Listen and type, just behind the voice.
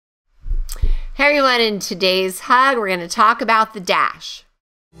Hey everyone, in today's hug, we're going to talk about the dash.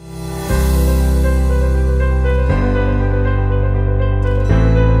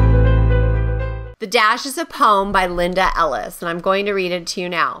 The Dash is a poem by Linda Ellis, and I'm going to read it to you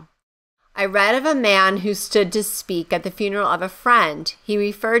now. I read of a man who stood to speak at the funeral of a friend. He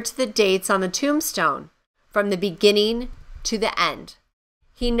referred to the dates on the tombstone, from the beginning to the end.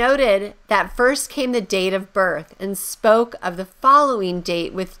 He noted that first came the date of birth and spoke of the following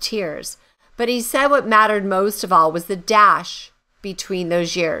date with tears. But he said what mattered most of all was the dash between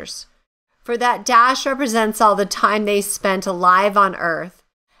those years. For that dash represents all the time they spent alive on earth,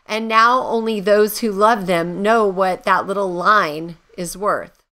 and now only those who love them know what that little line is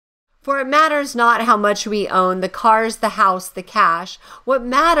worth. For it matters not how much we own, the cars, the house, the cash. What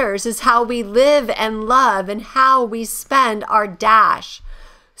matters is how we live and love and how we spend our dash.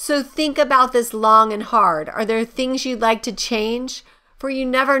 So think about this long and hard. Are there things you'd like to change? For you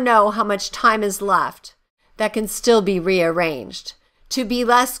never know how much time is left that can still be rearranged. To be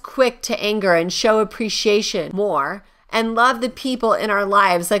less quick to anger and show appreciation more, and love the people in our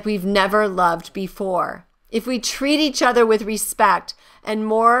lives like we've never loved before. If we treat each other with respect and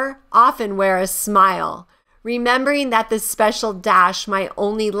more often wear a smile, remembering that this special dash might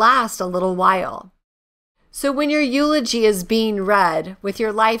only last a little while. So when your eulogy is being read with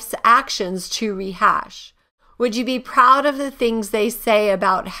your life's actions to rehash, would you be proud of the things they say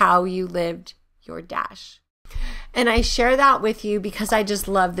about how you lived your dash? And I share that with you because I just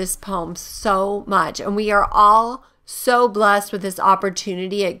love this poem so much. And we are all so blessed with this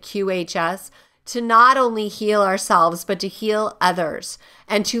opportunity at QHS to not only heal ourselves, but to heal others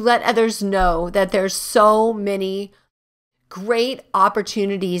and to let others know that there's so many great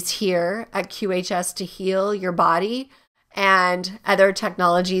opportunities here at QHS to heal your body and other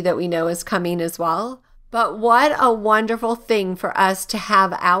technology that we know is coming as well. But what a wonderful thing for us to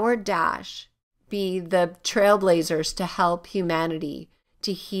have our dash be the trailblazers to help humanity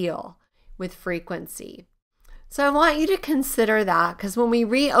to heal with frequency. So I want you to consider that, because when we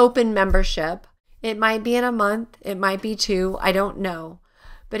reopen membership, it might be in a month, it might be 2, I don't know.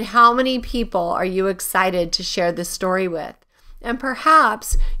 But how many people are you excited to share this story with? And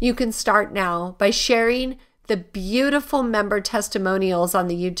perhaps you can start now by sharing the beautiful member testimonials on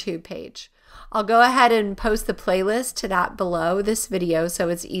the YouTube page. I'll go ahead and post the playlist to that below this video so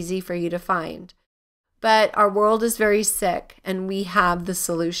it's easy for you to find. But our world is very sick and we have the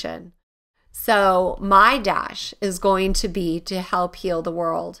solution. So my dash is going to be to help heal the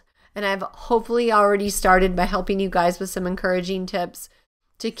world. And I've hopefully already started by helping you guys with some encouraging tips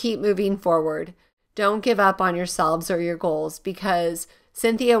to keep moving forward. Don't give up on yourselves or your goals, because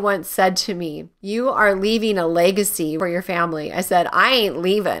Cynthia once said to me, "You are leaving a legacy for your family." I said, "I ain't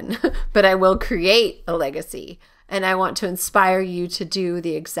leaving, but I will create a legacy. And I want to inspire you to do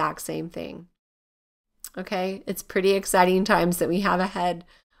the exact same thing." Okay, it's pretty exciting times that we have ahead,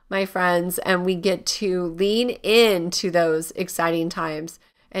 my friends, and we get to lean into those exciting times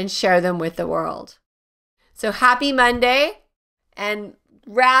and share them with the world. So happy Monday, and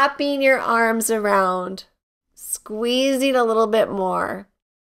wrapping your arms around, squeezing a little bit more,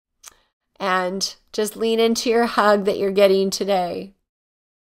 and just lean into your hug that you're getting today.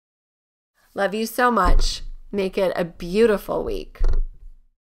 Love you so much. Make it a beautiful week.